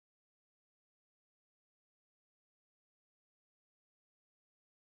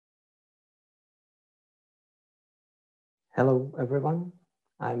Hello, everyone.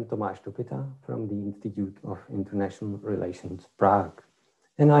 I'm Tomáš Dopita from the Institute of International Relations, Prague,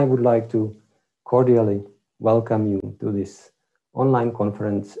 and I would like to cordially welcome you to this online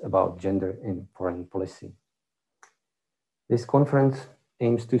conference about gender in foreign policy. This conference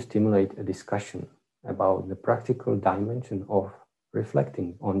aims to stimulate a discussion about the practical dimension of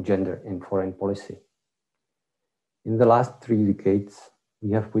reflecting on gender in foreign policy. In the last 3 decades,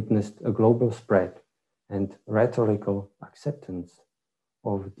 we have witnessed a global spread and rhetorical acceptance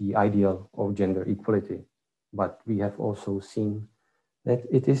of the ideal of gender equality, but we have also seen that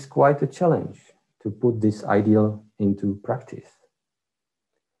it is quite a challenge to put this ideal into practice.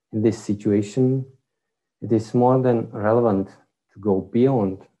 In this situation, it is more than relevant to go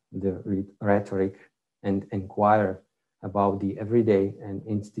beyond the rhetoric and inquire about the everyday and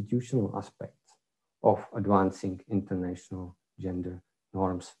institutional aspects of advancing international gender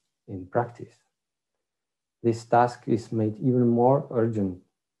norms in practice. This task is made even more urgent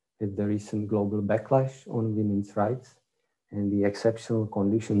with the recent global backlash on women's rights and the exceptional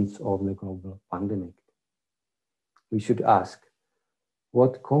conditions of the global pandemic. We should ask,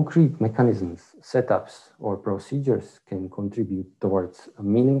 what concrete mechanisms, setups, or procedures can contribute towards a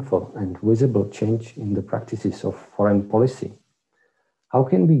meaningful and visible change in the practices of foreign policy? How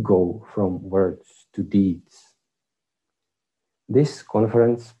can we go from words to deeds? This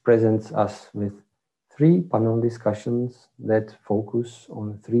conference presents us with 3 panel discussions that focus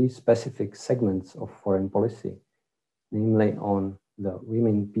on 3 specific segments of foreign policy, namely on the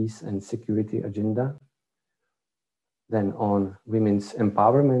Women, Peace and Security agenda, then on women's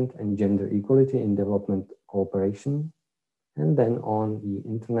empowerment and gender equality in development cooperation, and then on the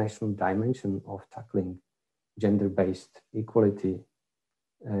international dimension of tackling gender-based equality,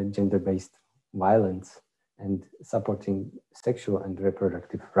 gender-based violence, and supporting sexual and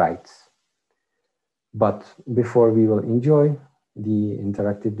reproductive rights. But before we will enjoy the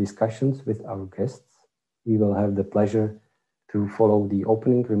interactive discussions with our guests, we will have the pleasure to follow the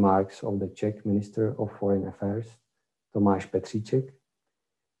opening remarks of the Czech Minister of Foreign Affairs, Tomáš Petříček,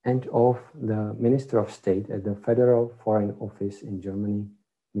 and of the Minister of State at the Federal Foreign Office in Germany,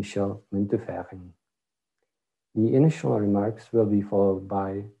 Michel Müntefering. The initial remarks will be followed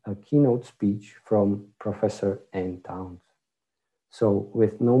by a keynote speech from Professor Anne Towns. So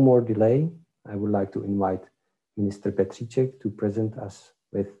with no more delay, I would like to invite Minister Petříček to present us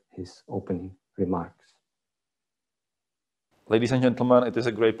with his opening remarks. Ladies and gentlemen, it is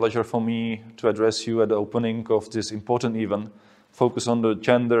a great pleasure for me to address you at the opening of this important event, focused on the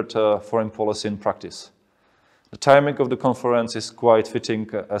gendered foreign policy in practice. The timing of the conference is quite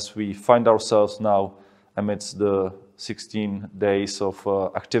fitting as we find ourselves now amidst the 16 days of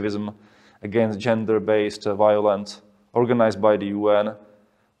activism against gender-based violence organized by the UN,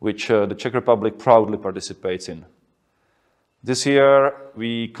 which the Czech Republic proudly participates in. This year,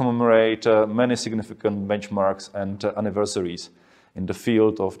 we commemorate many significant benchmarks and anniversaries in the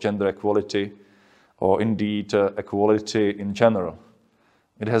field of gender equality, or indeed equality in general.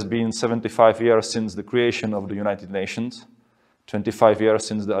 It has been 75 years since the creation of the United Nations, 25 years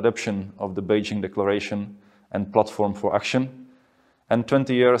since the adoption of the Beijing Declaration and Platform for Action, and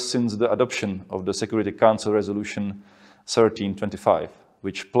 20 years since the adoption of the Security Council Resolution 1325.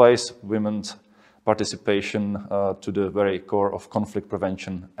 Which place women's participation to the very core of conflict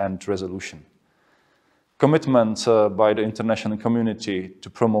prevention and resolution. Commitments by the international community to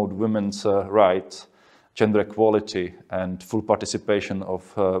promote women's rights, gender equality, and full participation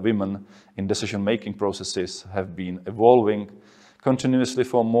of women in decision-making processes have been evolving continuously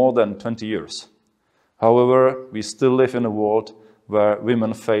for more than 20 years. However, we still live in a world where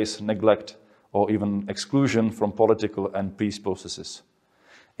women face neglect or even exclusion from political and peace processes.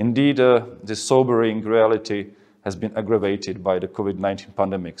 Indeed, this sobering reality has been aggravated by the COVID-19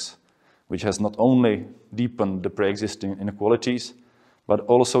 pandemics, which has not only deepened the pre-existing inequalities, but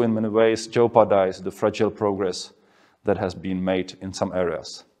also in many ways jeopardized the fragile progress that has been made in some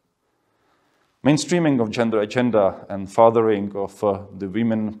areas. Mainstreaming of gender agenda and furthering of the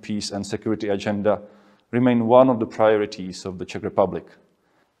Women, Peace and Security agenda remain one of the priorities of the Czech Republic.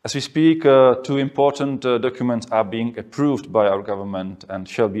 As we speak, 2 important documents are being approved by our government and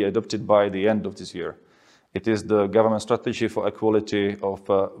shall be adopted by the end of this year. It is the Government Strategy for Equality of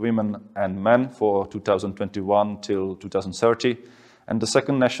Women and Men for 2021 till 2030, and the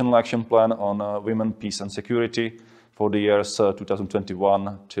second National Action Plan on Women, Peace and Security for the years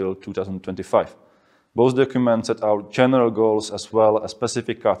 2021 till 2025. Both documents set out general goals as well as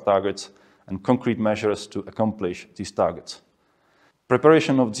specific targets and concrete measures to accomplish these targets.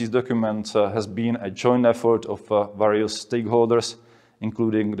 Preparation of these documents has been a joint effort of various stakeholders,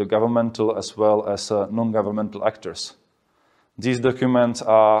 including the governmental as well as non-governmental actors. These documents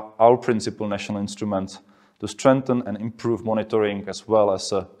are our principal national instruments to strengthen and improve monitoring as well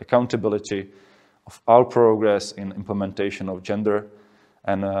as accountability of our progress in implementation of gender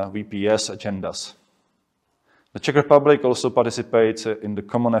and VPS agendas. The Czech Republic also participates in the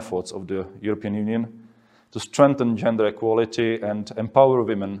common efforts of the European Union to strengthen gender equality and empower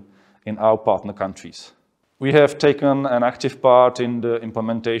women in our partner countries. We have taken an active part in the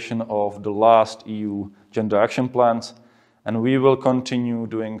implementation of the last EU gender action plans, and we will continue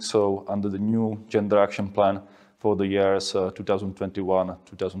doing so under the new gender action plan for the years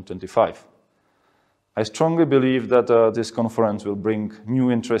 2021-2025. I strongly believe that this conference will bring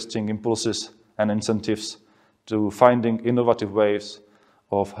new interesting impulses and incentives to finding innovative ways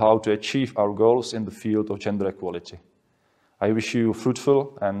of how to achieve our goals in the field of gender equality. I wish you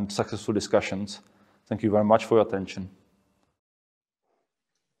fruitful and successful discussions. Thank you very much for your attention.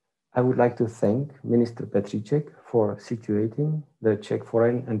 I would like to thank Minister Petříček for situating the Czech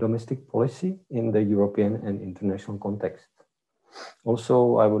foreign and domestic policy in the European and international context.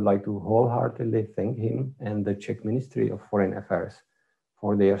 Also, I would like to wholeheartedly thank him and the Czech Ministry of Foreign Affairs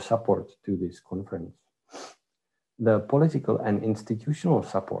for their support to this conference. The political and institutional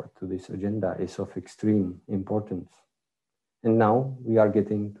support to this agenda is of extreme importance. And now we are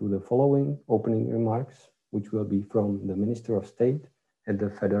getting to the following opening remarks, which will be from the Minister of State at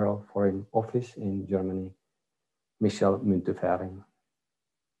the Federal Foreign Office in Germany, Michel Müntefering.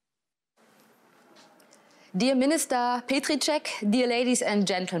 Dear Minister Petříček, dear ladies and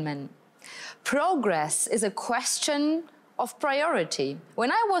gentlemen, progress is a question of priority.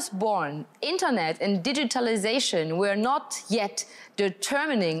 When I was born, internet and digitalization were not yet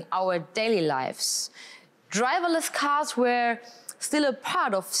determining our daily lives. Driverless cars were still a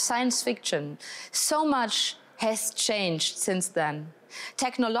part of science fiction. So much has changed since then.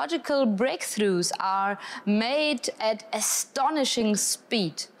 Technological breakthroughs are made at astonishing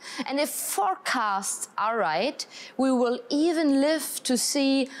speed. And if forecasts are right, we will even live to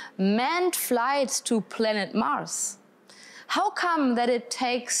see manned flights to planet Mars. How come that it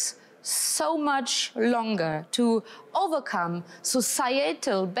takes so much longer to overcome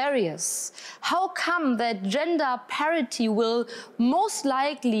societal barriers? How come that gender parity will most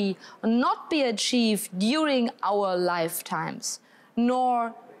likely not be achieved during our lifetimes,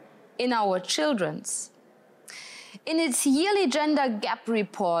 nor in our children's? In its yearly gender gap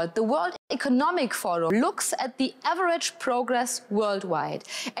report, the World Economic Forum looks at the average progress worldwide,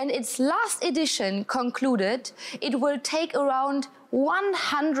 and its last edition concluded it will take around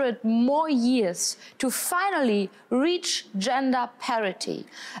 100 more years to finally reach gender parity.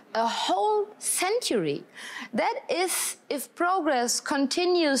 A whole century. That is, if progress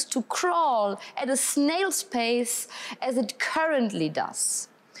continues to crawl at a snail's pace as it currently does.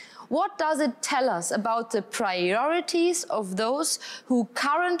 What does it tell us about the priorities of those who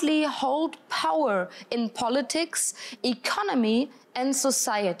currently hold power in politics, economy, and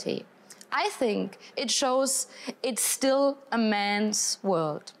society? I think it shows it's still a man's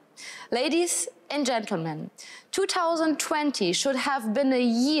world. Ladies and gentlemen, 2020 should have been a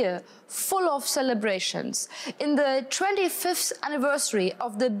year full of celebrations. In the 25th anniversary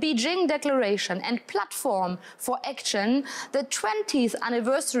of the Beijing Declaration and Platform for Action, the 20th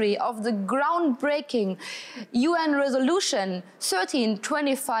anniversary of the groundbreaking UN Resolution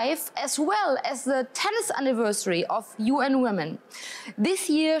 1325, as well as the 10th anniversary of UN Women. This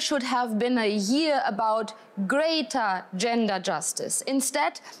year should have been a year about greater gender justice.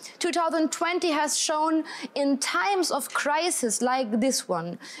 Instead, 2020 has shown in times of crisis like this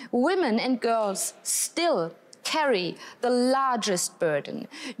one, women and girls still carry the largest burden.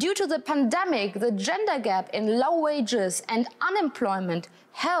 Due to the pandemic, the gender gap in low wages and unemployment,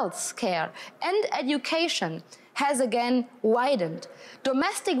 health care and education has again widened.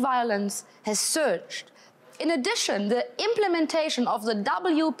 Domestic violence has surged. In addition, the implementation of the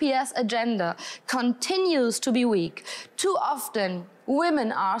WPS agenda continues to be weak. Too often,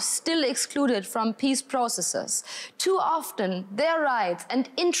 women are still excluded from peace processes. Too often, their rights and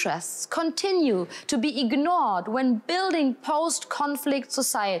interests continue to be ignored when building post-conflict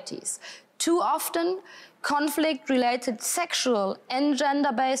societies. Too often, conflict-related sexual and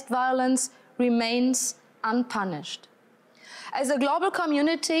gender-based violence remains unpunished. As a global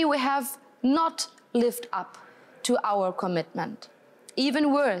community, we have not lived up to our commitment.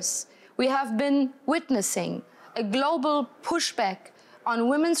 Even worse, we have been witnessing a global pushback on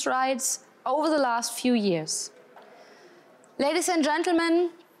women's rights over the last few years. Ladies and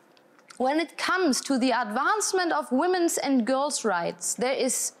gentlemen, when it comes to the advancement of women's and girls' rights, there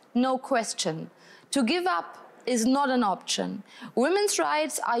is no question. To give up is not an option. Women's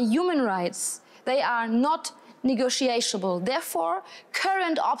rights are human rights. They are not non-negotiable. Therefore,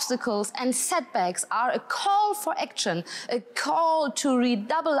 current obstacles and setbacks are a call for action, a call to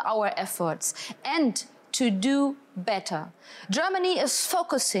redouble our efforts and to do better. Germany is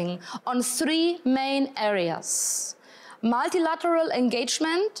focusing on three main areas: multilateral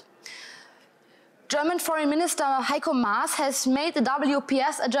engagement. German Foreign Minister Heiko Maas has made the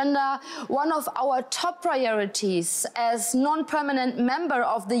WPS agenda one of our top priorities as non-permanent member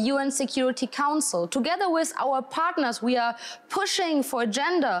of the UN Security Council. Together with our partners, we are pushing for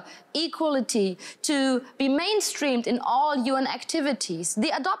gender equality to be mainstreamed in all UN activities.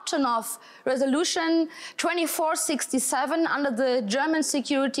 The adoption of Resolution 2467 under the German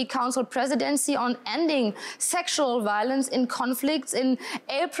Security Council presidency on ending sexual violence in conflicts in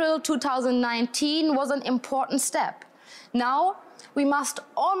April 2019 was an important step. Now, we must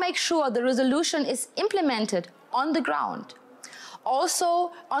all make sure the resolution is implemented on the ground.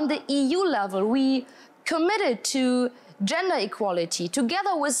 Also, on the EU level, we committed to gender equality.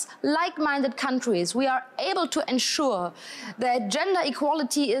 Together with like-minded countries, we are able to ensure that gender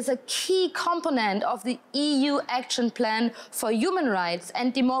equality is a key component of the EU Action Plan for Human Rights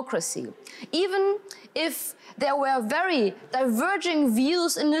and Democracy. Even if there were very diverging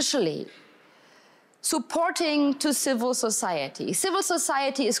views initially, supporting to civil society. Civil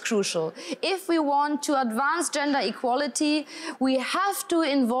society is crucial. If we want to advance gender equality, we have to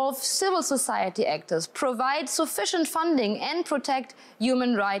involve civil society actors, provide sufficient funding and protect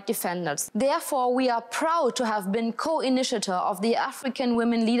human rights defenders. Therefore, we are proud to have been co-initiator of the African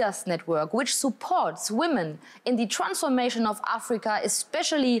Women Leaders Network, which supports women in the transformation of Africa,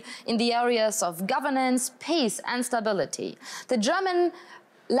 especially in the areas of governance, peace and stability. The German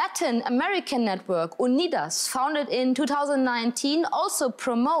Latin American network, UNIDAS, founded in 2019, also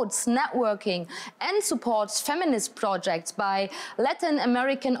promotes networking and supports feminist projects by Latin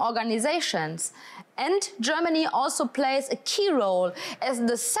American organizations. And Germany also plays a key role as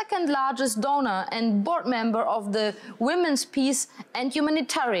the second largest donor and board member of the Women's Peace and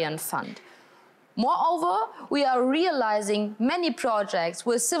Humanitarian Fund. Moreover, we are realizing many projects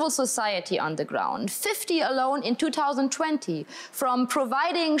with civil society on the ground, 50 alone in 2020, from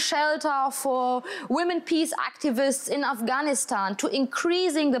providing shelter for women peace activists in Afghanistan to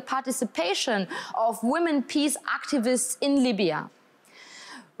increasing the participation of women peace activists in Libya.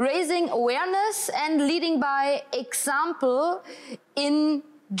 Raising awareness and leading by example in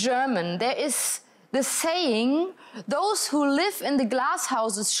German. There is the saying, those who live in the glass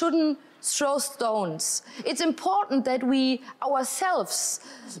houses shouldn't throw stones. It's important that we ourselves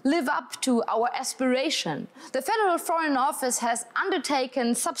live up to our aspiration. The Federal Foreign Office has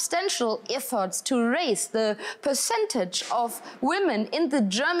undertaken substantial efforts to raise the percentage of women in the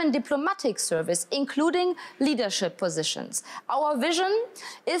German diplomatic service, including leadership positions. Our vision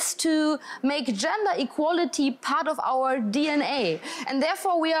is to make gender equality part of our DNA, and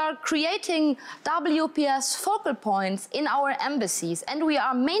therefore we are creating WPS focal points in our embassies, and we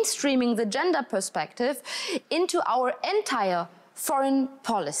are mainstreaming the gender perspective into our entire foreign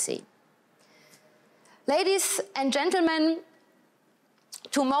policy. Ladies and gentlemen,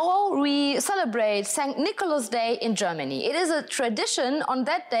 tomorrow we celebrate St. Nicholas Day in Germany. It is a tradition on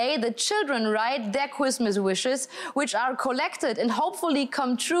that day the children write their Christmas wishes, which are collected and hopefully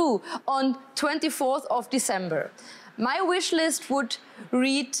come true on 24th of December. My wish list would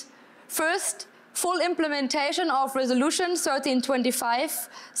read: first, full implementation of Resolution 1325.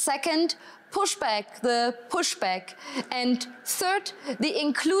 Second, pushback the pushback. And third, the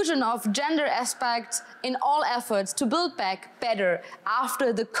inclusion of gender aspects in all efforts to build back better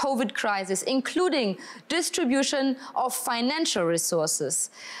after the COVID crisis, including distribution of financial resources.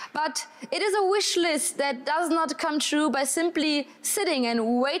 But it is a wish list that does not come true by simply sitting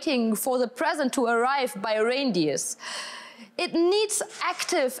and waiting for the present to arrive by reindeers. It needs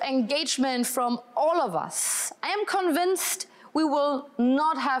active engagement from all of us. I am convinced we will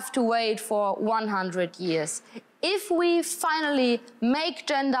not have to wait for 100 years if we finally make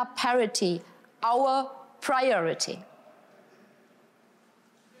gender parity our priority.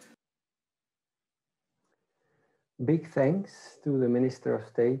 Big thanks to the Minister of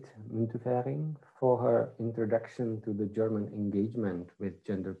State, Müntefering, for her introduction to the German engagement with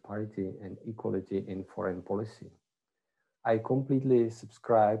gender parity and equality in foreign policy. I completely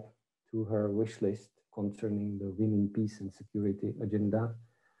subscribe to her wish list concerning the Women, Peace and Security agenda,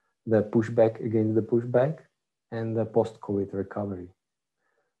 the pushback against the pushback, and the post-COVID recovery.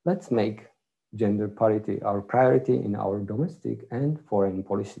 Let's make gender parity our priority in our domestic and foreign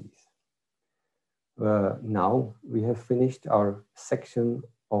policies. Now we have finished our section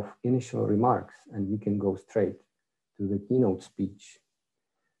of initial remarks and we can go straight to the keynote speech.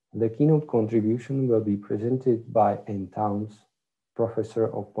 The keynote contribution will be presented by Anne Towns, Professor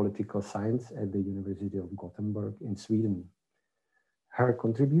of Political Science at the University of Gothenburg in Sweden. Her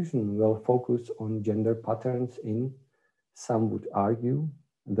contribution will focus on gender patterns in, some would argue,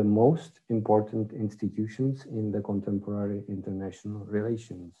 the most important institutions in the contemporary international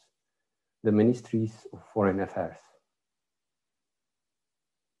relations, the Ministries of Foreign Affairs.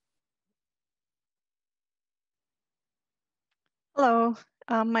 Hello,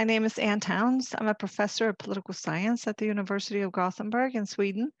 my name is Anne Towns. I'm a professor of political science at the University of Gothenburg in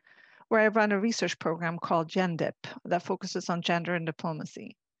Sweden, where I run a research program called GenDip that focuses on gender and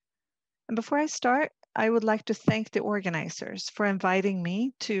diplomacy. And before I start, I would like to thank the organizers for inviting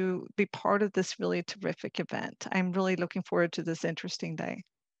me to be part of this really terrific event. I'm really looking forward to this interesting day.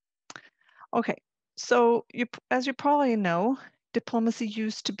 Okay, so as you probably know, diplomacy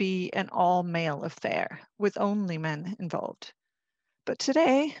used to be an all-male affair with only men involved. But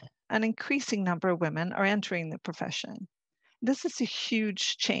today, an increasing number of women are entering the profession. This is a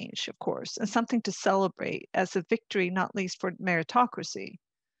huge change, of course, and something to celebrate as a victory, not least for meritocracy.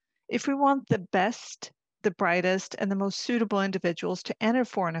 If we want the best, the brightest, and the most suitable individuals to enter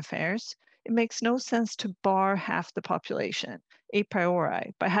foreign affairs, it makes no sense to bar half the population, a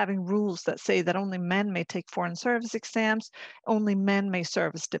priori, by having rules that say that only men may take foreign service exams, only men may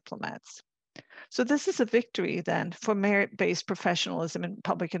serve as diplomats. So this is a victory then for merit-based professionalism in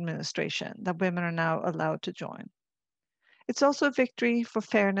public administration, that women are now allowed to join. It's also a victory for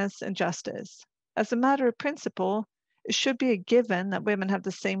fairness and justice. As a matter of principle, it should be a given that women have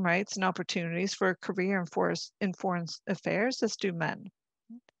the same rights and opportunities for a career in foreign affairs as do men.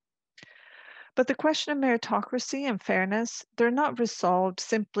 But the question of meritocracy and fairness, they're not resolved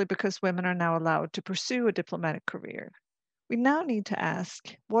simply because women are now allowed to pursue a diplomatic career. We now need to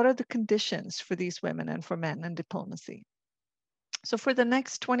ask, what are the conditions for these women and for men in diplomacy? So for the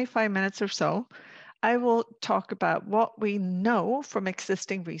next 25 minutes or so, I will talk about what we know from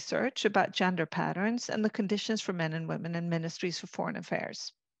existing research about gender patterns and the conditions for men and women in ministries for foreign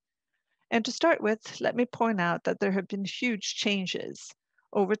affairs. And to start with, let me point out that there have been huge changes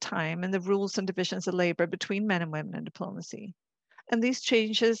over time in the rules and divisions of labor between men and women in diplomacy. And these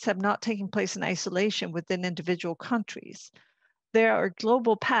changes have not taken place in isolation within individual countries. There are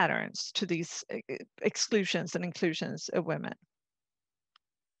global patterns to these exclusions and inclusions of women.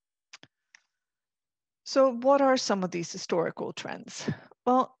 So what are some of these historical trends?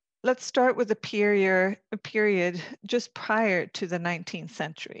 Well, let's start with a period just prior to the 19th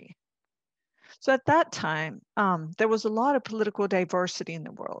century. So at that time, there was a lot of political diversity in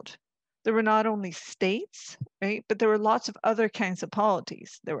the world. There were not only states, right, but there were lots of other kinds of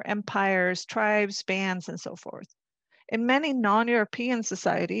polities. There were empires, tribes, bands, and so forth. In many non-European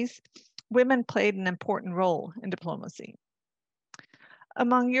societies, women played an important role in diplomacy.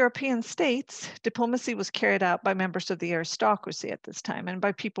 Among European states, diplomacy was carried out by members of the aristocracy at this time and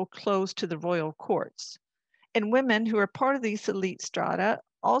by people close to the royal courts. And women who were part of these elite strata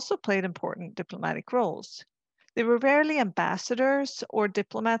also played important diplomatic roles. They were rarely ambassadors or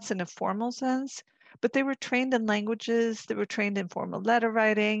diplomats in a formal sense, but they were trained in languages, they were trained in formal letter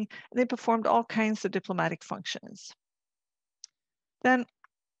writing, and they performed all kinds of diplomatic functions. Then,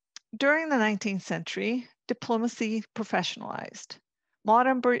 during the 19th century, diplomacy professionalized.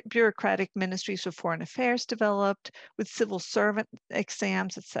 Modern bureaucratic ministries of foreign affairs developed with civil servant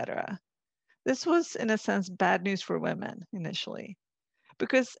exams, etc. This was, in a sense, bad news for women initially,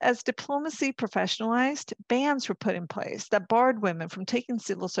 because as diplomacy professionalized, bans were put in place that barred women from taking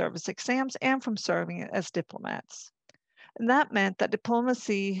civil service exams and from serving as diplomats. And that meant that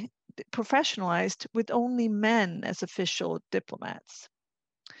diplomacy professionalized with only men as official diplomats.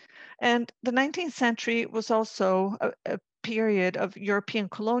 And the 19th century was also a period of European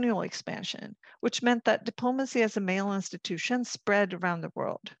colonial expansion, which meant that diplomacy as a male institution spread around the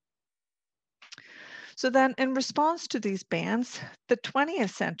world. So then, in response to these bans, the 20th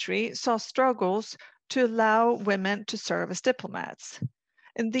century saw struggles to allow women to serve as diplomats.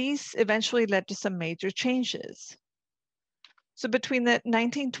 And these eventually led to some major changes. So between the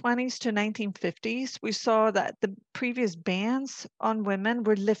 1920s to 1950s, we saw that the previous bans on women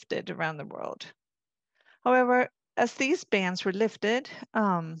were lifted around the world. However, as these bans were lifted,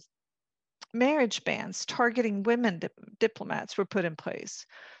 marriage bans targeting women diplomats were put in place.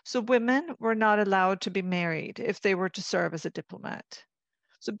 So women were not allowed to be married if they were to serve as a diplomat.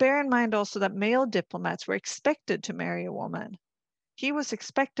 So bear in mind also that male diplomats were expected to marry a woman. He was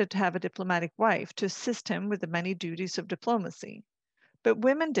expected to have a diplomatic wife to assist him with the many duties of diplomacy. But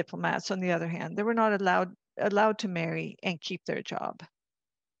women diplomats, on the other hand, they were not allowed to marry and keep their job.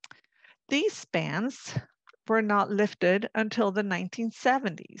 These bans were not lifted until the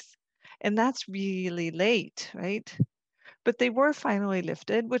 1970s. And that's really late, right? But they were finally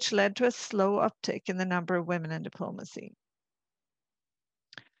lifted, which led to a slow uptick in the number of women in diplomacy.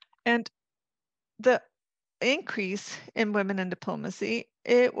 And the increase in women in diplomacy,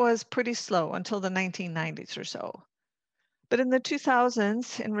 it was pretty slow until the 1990s or so. But in the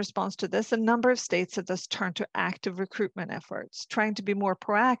 2000s, in response to this, a number of states have thus turned to active recruitment efforts, trying to be more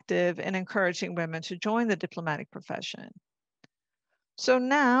proactive in encouraging women to join the diplomatic profession. So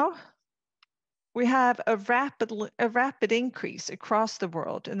now we have a rapid increase across the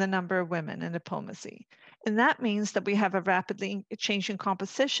world in the number of women in diplomacy. And that means that we have a rapidly changing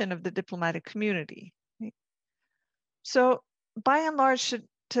composition of the diplomatic community. Right? So by and large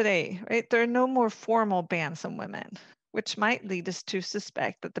today, right, there are no more formal bans on women, which might lead us to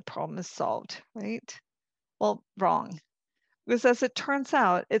suspect that the problem is solved, right? Well, wrong. Because as it turns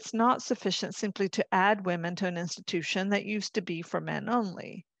out, it's not sufficient simply to add women to an institution that used to be for men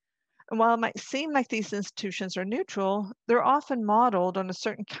only. And while it might seem like these institutions are neutral, they're often modeled on a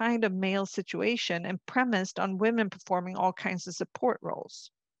certain kind of male situation and premised on women performing all kinds of support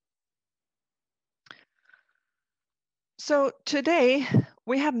roles. So today,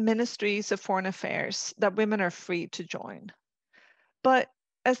 we have ministries of foreign affairs that women are free to join. But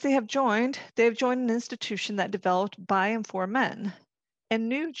as they have joined an institution that developed by and for men, and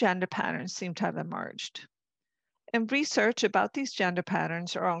new gender patterns seem to have emerged. And research about these gender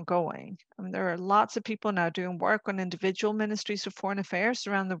patterns are ongoing. I mean, there are lots of people now doing work on individual ministries of foreign affairs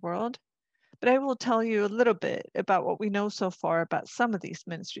around the world, but I will tell you a little bit about what we know so far about some of these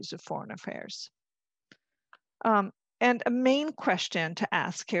ministries of foreign affairs. And a main question to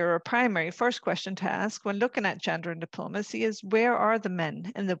ask here, or a primary first question to ask when looking at gender and diplomacy is, where are the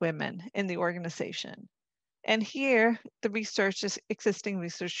men and the women in the organization? And here, the existing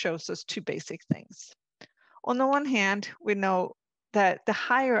research shows us two basic things. On the one hand, we know that the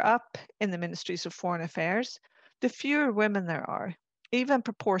higher up in the ministries of foreign affairs, the fewer women there are, even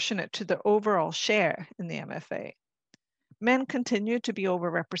proportionate to the overall share in the MFA. Men continue to be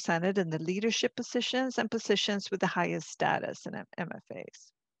overrepresented in the leadership positions and positions with the highest status in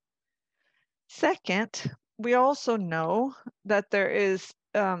MFAs. Second, we also know that there is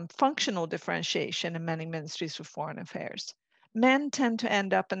functional differentiation in many ministries of foreign affairs. Men tend to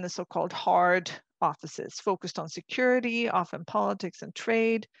end up in the so-called hard offices, focused on security, often politics and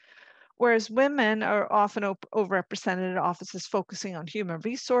trade, whereas women are often overrepresented in offices focusing on human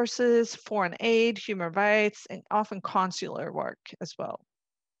resources, foreign aid, human rights, and often consular work as well.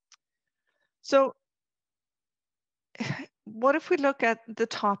 So what if we look at the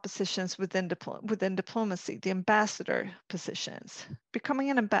top positions within diplomacy, the ambassador positions? Becoming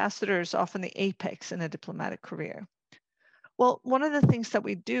an ambassador is often the apex in a diplomatic career. Well, one of the things that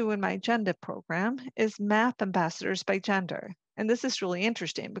we do in my gender program is map ambassadors by gender. And this is really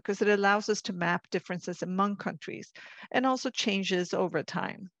interesting because it allows us to map differences among countries and also changes over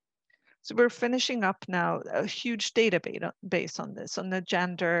time. So we're finishing up now a huge database on this, on the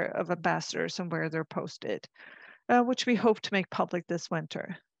gender of ambassadors and where they're posted, which we hope to make public this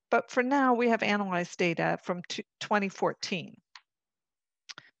winter. But for now, we have analyzed data from 2014.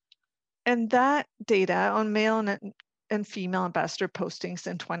 And that data on male and female ambassador postings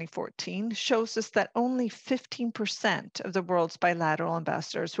in 2014 shows us that only 15% of the world's bilateral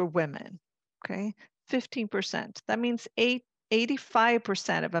ambassadors were women, okay? 15%. That means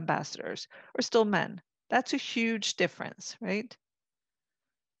 85% of ambassadors are still men. That's a huge difference, right?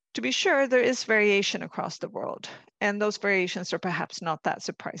 To be sure, there is variation across the world, and those variations are perhaps not that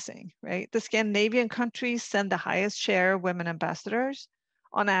surprising, right? The Scandinavian countries send the highest share of women ambassadors,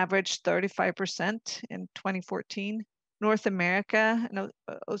 on average 35% in 2014. North America and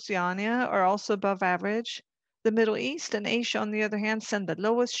Oceania are also above average. The Middle East and Asia, on the other hand, send the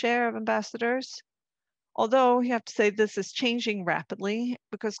lowest share of ambassadors. Although you have to say this is changing rapidly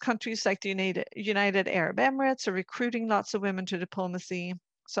because countries like the United Arab Emirates are recruiting lots of women to diplomacy.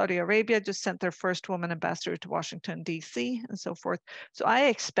 Saudi Arabia just sent their first woman ambassador to Washington, D.C. and so forth. So I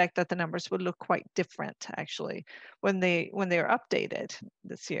expect that the numbers will look quite different, actually, when they are updated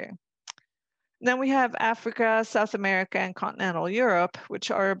this year. Then we have Africa, South America, and continental Europe,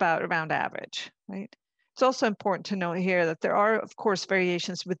 which are around average, right? It's also important to note here that there are, of course,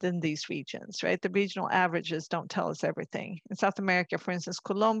 variations within these regions, right? The regional averages don't tell us everything. In South America, for instance,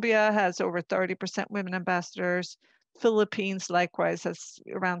 Colombia has over 30% women ambassadors. Philippines, likewise, has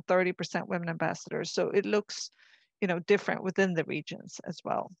around 30% women ambassadors. So it looks, different within the regions as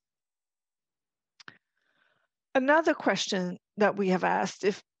well. Another question that we have asked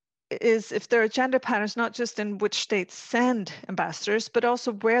is if there are gender patterns, not just in which states send ambassadors, but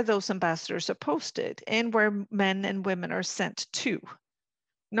also where those ambassadors are posted and where men and women are sent to.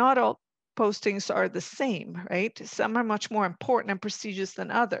 Not all postings are the same, right? Some are much more important and prestigious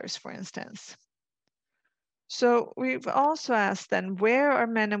than others, for instance. So we've also asked then, where are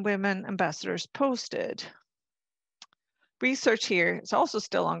men and women ambassadors posted? Research here is also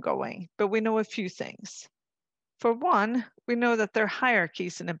still ongoing, but we know a few things. For one, we know that there are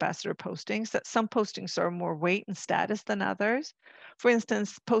hierarchies in ambassador postings, that some postings are more weight and status than others. For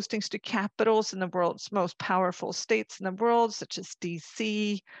instance, postings to capitals in the world's most powerful states in the world, such as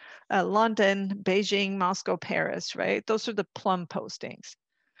DC, London, Beijing, Moscow, Paris, right? Those are the plum postings.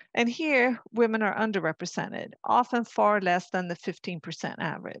 And here, women are underrepresented, often far less than the 15%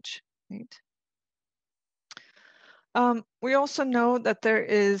 average, right? We also know that there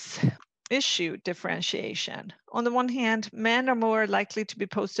is issue differentiation. On the one hand, men are more likely to be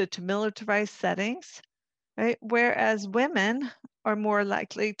posted to militarized settings, right? Whereas women are more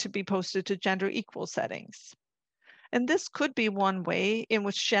likely to be posted to gender equal settings. And this could be one way in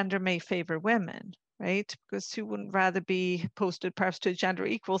which gender may favor women, right? Because who wouldn't rather be posted perhaps to a gender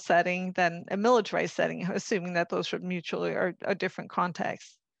equal setting than a militarized setting, assuming that those are mutually are different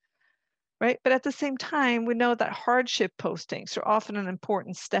contexts. Right? But at the same time, we know that hardship postings are often an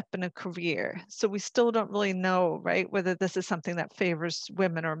important step in a career. So we still don't really know, right, whether this is something that favors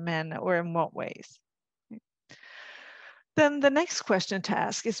women or men or in what ways. Then the next question to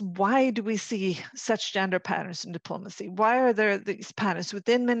ask is, why do we see such gender patterns in diplomacy? Why are there these patterns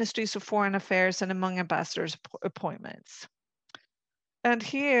within ministries of foreign affairs and among ambassadors' appointments? And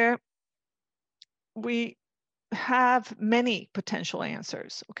here we have many potential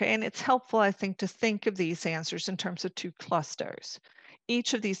answers, okay? And it's helpful, I think, to think of these answers in terms of two clusters.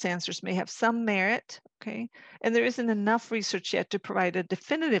 Each of these answers may have some merit, okay? And there isn't enough research yet to provide a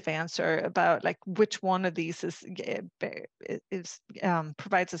definitive answer about like which one of these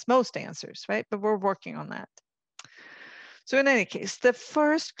provides us most answers, right? But we're working on that. So in any case, the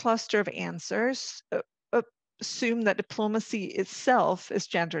first cluster of answers assume that diplomacy itself is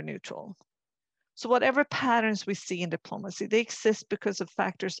gender neutral. So whatever patterns we see in diplomacy, they exist because of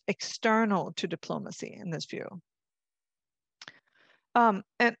factors external to diplomacy in this view. And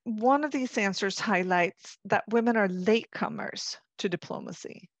one of these answers highlights that women are latecomers to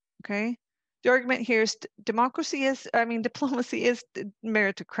diplomacy, okay? The argument here is diplomacy is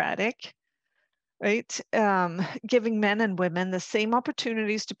meritocratic, right? Giving men and women the same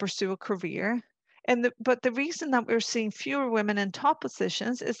opportunities to pursue a career. But the reason that we're seeing fewer women in top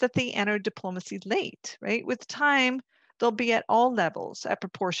positions is that they enter diplomacy late, right? With time, they'll be at all levels at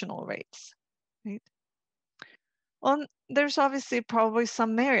proportional rates, right? Well, there's obviously probably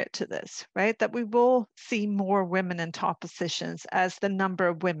some merit to this, right? That we will see more women in top positions as the number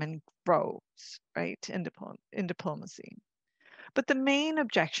of women grows, right, in diplomacy. But the main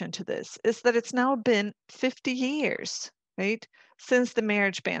objection to this is that it's now been 50 years, right, since the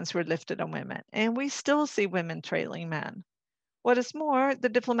marriage bans were lifted on women, and we still see women trailing men. What is more, the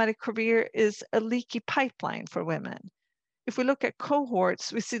diplomatic career is a leaky pipeline for women. If we look at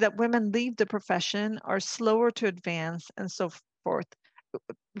cohorts, we see that women leave the profession, are slower to advance, and so forth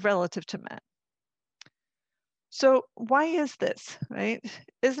relative to men. So why is this, right?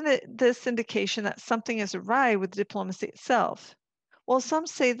 Isn't it this indication that something is awry with diplomacy itself? Well, some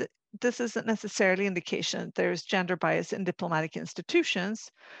say that this isn't necessarily an indication that there's gender bias in diplomatic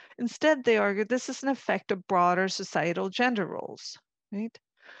institutions. Instead, they argue this is an effect of broader societal gender roles, right?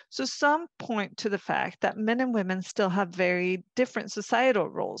 So some point to the fact that men and women still have very different societal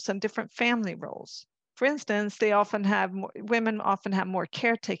roles and different family roles. For instance, women often have more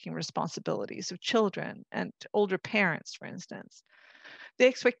caretaking responsibilities of children and older parents, for instance. The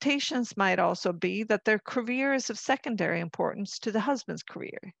expectations might also be that their career is of secondary importance to the husband's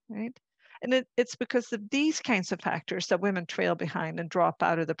career, right? And it's because of these kinds of factors that women trail behind and drop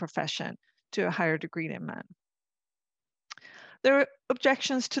out of the profession to a higher degree than men. There are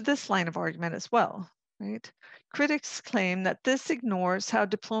objections to this line of argument as well, right? Critics claim that this ignores how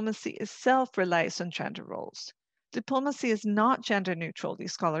diplomacy itself relies on gender roles. Diplomacy is not gender neutral,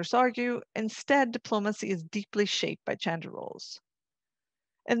 these scholars argue. Instead, diplomacy is deeply shaped by gender roles.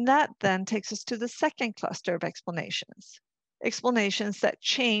 And that then takes us to the second cluster of explanations. Explanations that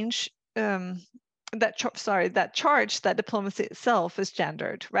that charge that diplomacy itself is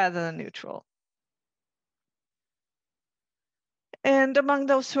gendered rather than neutral. And among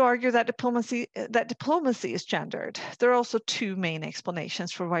those who argue that diplomacy is gendered, there are also two main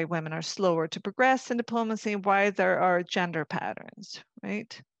explanations for why women are slower to progress in diplomacy and why there are gender patterns,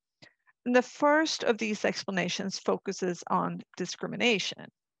 right? And the first of these explanations focuses on discrimination.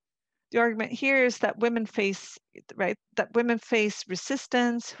 The argument here is that women face, that women face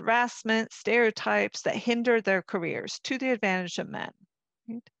resistance, harassment, stereotypes that hinder their careers to the advantage of men.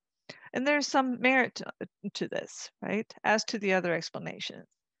 Right? And there's some merit to this, right? As to the other explanations.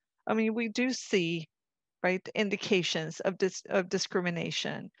 I mean, we do see, right, indications of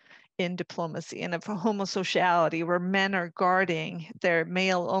discrimination in diplomacy and of homosociality, where men are guarding their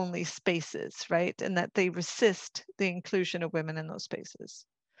male-only spaces, right? And that they resist the inclusion of women in those spaces.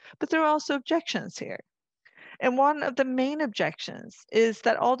 But there are also objections here. And one of the main objections is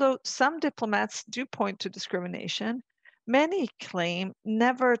that although some diplomats do point to discrimination, many claim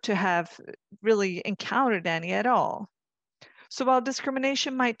never to have really encountered any at all. So while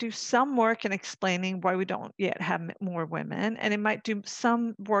discrimination might do some work in explaining why we don't yet have more women, and it might do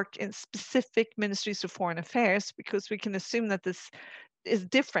some work in specific ministries of foreign affairs, because we can assume that this is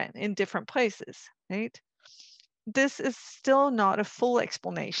different in different places, right? This is still not a full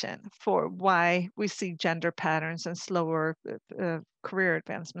explanation for why we see gender patterns and slower career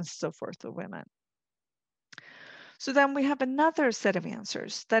advancements and so forth of women. So then we have another set of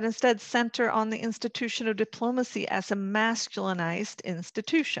answers that instead center on the institution of diplomacy as a masculinized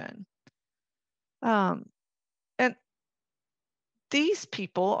institution. And these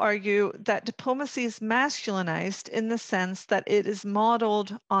people argue that diplomacy is masculinized in the sense that it is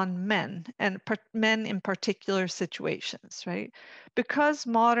modeled on men, and men in particular situations, right? Because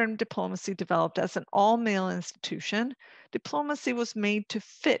modern diplomacy developed as an all-male institution, diplomacy was made to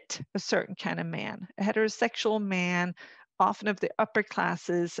fit a certain kind of man, a heterosexual man, often of the upper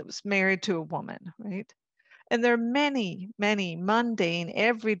classes, that was married to a woman, right? And there are many, many mundane,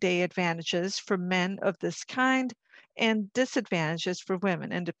 everyday advantages for men of this kind and disadvantages for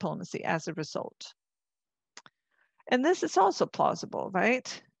women in diplomacy as a result. And this is also plausible,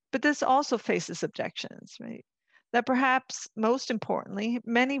 right? But this also faces objections, right? That perhaps most importantly,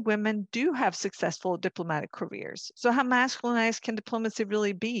 many women do have successful diplomatic careers. So how masculinized can diplomacy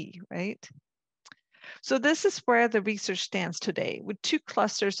really be, right? So this is where the research stands today, with two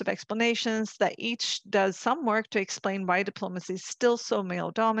clusters of explanations that each does some work to explain why diplomacy is still so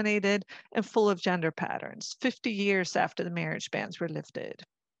male-dominated and full of gender patterns, 50 years after the marriage bans were lifted.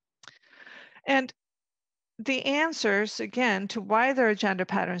 And the answers, again, to why there are gender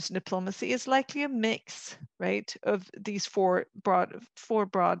patterns in diplomacy is likely a mix, right, of these four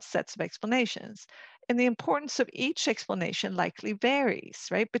broad sets of explanations. And the importance of each explanation likely varies,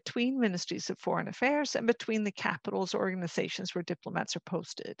 right, between ministries of foreign affairs and between the capitals or organizations where diplomats are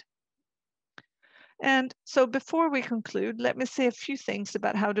posted. And so before we conclude, let me say a few things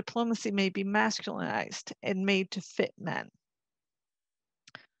about how diplomacy may be masculinized and made to fit men.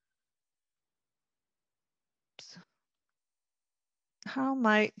 How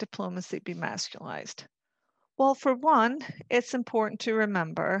might diplomacy be masculinized? Well, for one, it's important to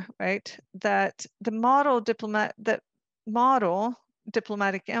remember, right, that the model diplomatic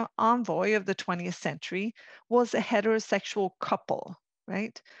envoy of the 20th century was a heterosexual couple,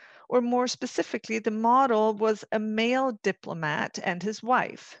 right? Or more specifically, the model was a male diplomat and his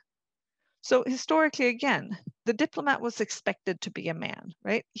wife. So historically, again, the diplomat was expected to be a man,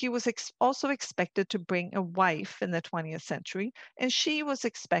 right? He was also expected to bring a wife in the 20th century, and she was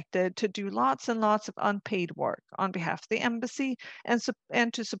expected to do lots and lots of unpaid work on behalf of the embassy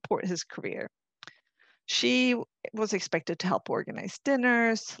and to support his career. She was expected to help organize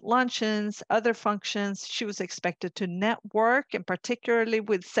dinners, luncheons, other functions. She was expected to network, and particularly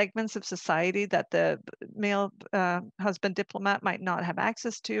with segments of society that the male husband diplomat might not have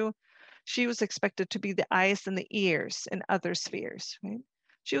access to. She was expected to be the eyes and the ears in other spheres. Right?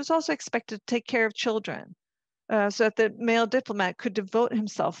 She was also expected to take care of children so that the male diplomat could devote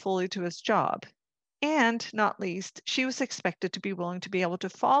himself fully to his job. And not least, she was expected to be willing to be able to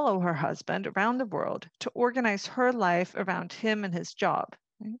follow her husband around the world to organize her life around him and his job.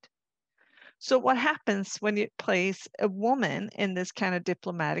 Right? So what happens when you place a woman in this kind of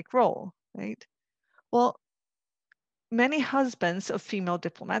diplomatic role? Right? Well, many husbands of female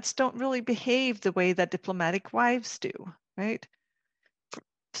diplomats don't really behave the way that diplomatic wives do, right?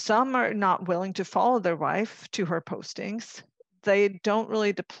 Some are not willing to follow their wife to her postings. They don't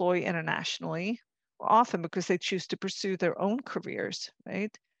really deploy internationally, often because they choose to pursue their own careers,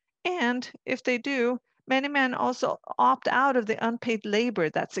 right? And if they do, many men also opt out of the unpaid labor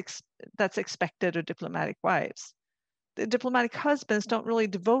that's expected of diplomatic wives. The diplomatic husbands don't really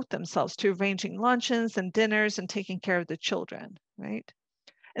devote themselves to arranging luncheons and dinners and taking care of the children, right?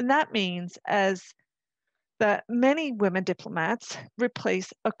 And that means that many women diplomats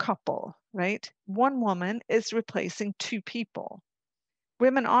replace a couple, right? One woman is replacing two people.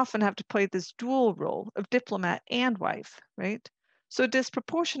 Women often have to play this dual role of diplomat and wife, right? So a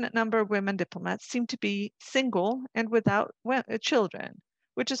disproportionate number of women diplomats seem to be single and without children,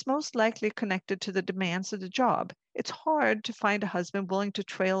 which is most likely connected to the demands of the job. It's hard to find a husband willing to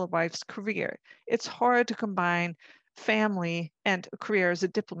trail a wife's career. It's hard to combine family and a career as a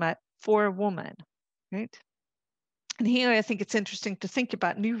diplomat for a woman, right? And here I think it's interesting to think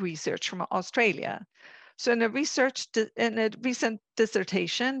about new research from Australia. So in a recent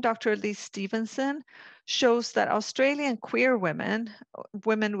dissertation, Dr. Elise Stevenson shows that Australian queer women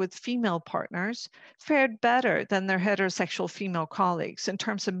with female partners, fared better than their heterosexual female colleagues in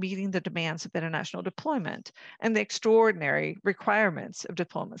terms of meeting the demands of international deployment and the extraordinary requirements of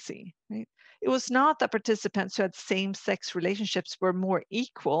diplomacy. Right? It was not that participants who had same-sex relationships were more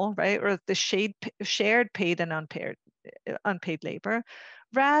equal, right, or the shared paid and unpaid labor.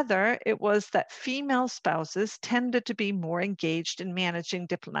 Rather, it was that female spouses tended to be more engaged in managing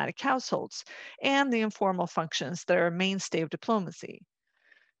diplomatic households and the informal functions that are a mainstay of diplomacy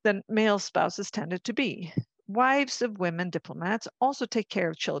than male spouses tended to be. Wives of women diplomats also take care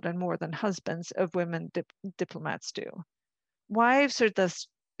of children more than husbands of women diplomats do. Wives are thus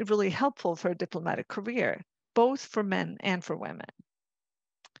really helpful for a diplomatic career, both for men and for women.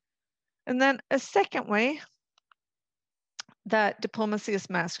 And then a second way that diplomacy is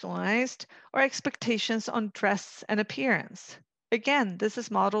masculinized are expectations on dress and appearance. Again, this is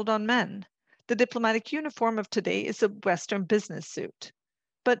modeled on men. The diplomatic uniform of today is a Western business suit,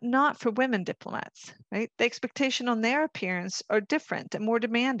 but not for women diplomats, right? The expectation on their appearance are different and more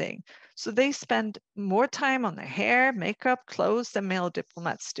demanding. So they spend more time on their hair, makeup, clothes than male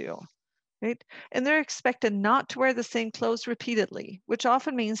diplomats do. Right? And they're expected not to wear the same clothes repeatedly, which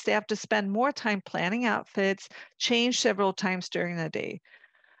often means they have to spend more time planning outfits, change several times during the day.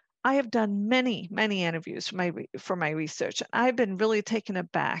 I have done many interviews for my research, and I've been really taken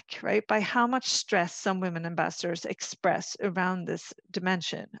aback, right, by how much stress some women ambassadors express around this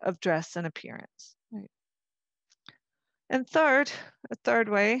dimension of dress and appearance. Right? And a third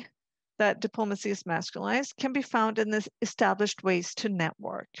way that diplomacy is masculinized can be found in the established ways to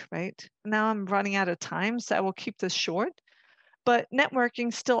network, right? Now I'm running out of time, so I will keep this short. But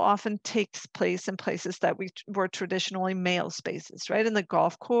networking still often takes place in places that were traditionally male spaces, right? In the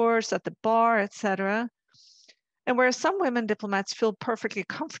golf course, at the bar, etc. And whereas some women diplomats feel perfectly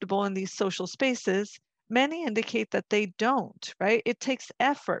comfortable in these social spaces, many indicate that they don't, right? It takes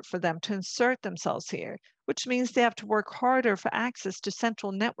effort for them to insert themselves here, which means they have to work harder for access to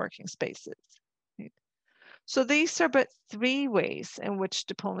central networking spaces. Right? So these are but three ways in which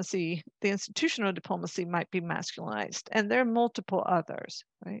diplomacy, the institutional diplomacy, might be masculinized, and there are multiple others,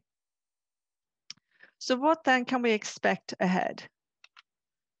 right? So what then can we expect ahead?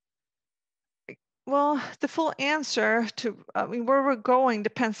 Well, the full answer to where we're going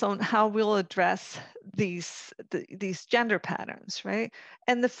depends on how we'll address these gender patterns, right?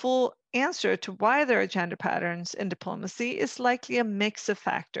 And the full answer to why there are gender patterns in diplomacy is likely a mix of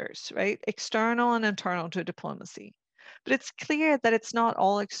factors, right? External and internal to diplomacy. But it's clear that it's not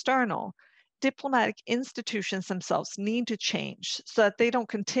all external. Diplomatic institutions themselves need to change so that they don't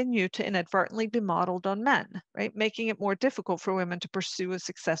continue to inadvertently be modeled on men, right? Making it more difficult for women to pursue a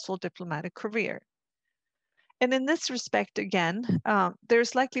successful diplomatic career. And in this respect, again,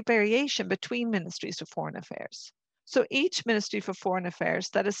 there's likely variation between ministries of foreign affairs. So each Ministry for Foreign Affairs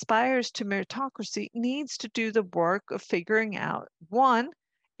that aspires to meritocracy needs to do the work of figuring out, one,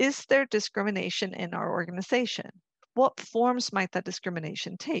 is there discrimination in our organization? What forms might that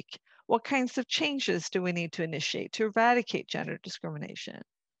discrimination take? What kinds of changes do we need to initiate to eradicate gender discrimination?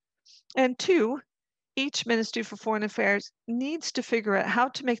 And two, each Ministry for Foreign Affairs needs to figure out how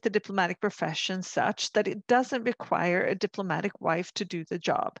to make the diplomatic profession such that it doesn't require a diplomatic wife to do the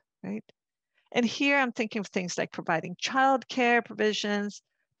job, right? And here I'm thinking of things like providing childcare provisions,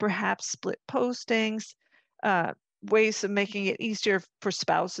 perhaps split postings, ways of making it easier for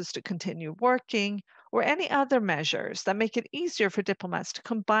spouses to continue working, or any other measures that make it easier for diplomats to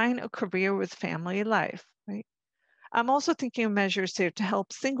combine a career with family life, right? I'm also thinking of measures here to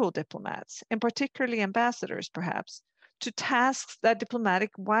help single diplomats, and particularly ambassadors perhaps, to tasks that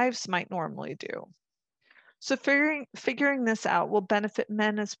diplomatic wives might normally do. So figuring this out will benefit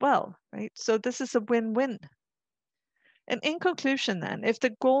men as well, right? So this is a win-win. And in conclusion then, if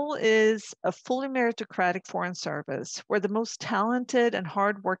the goal is a fully meritocratic foreign service where the most talented and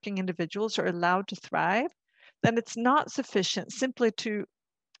hardworking individuals are allowed to thrive, then it's not sufficient simply to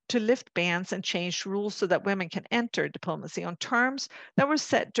lift bans and change rules so that women can enter diplomacy on terms that were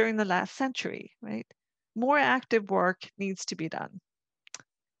set during the last century, right? More active work needs to be done.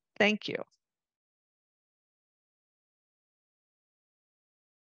 Thank you.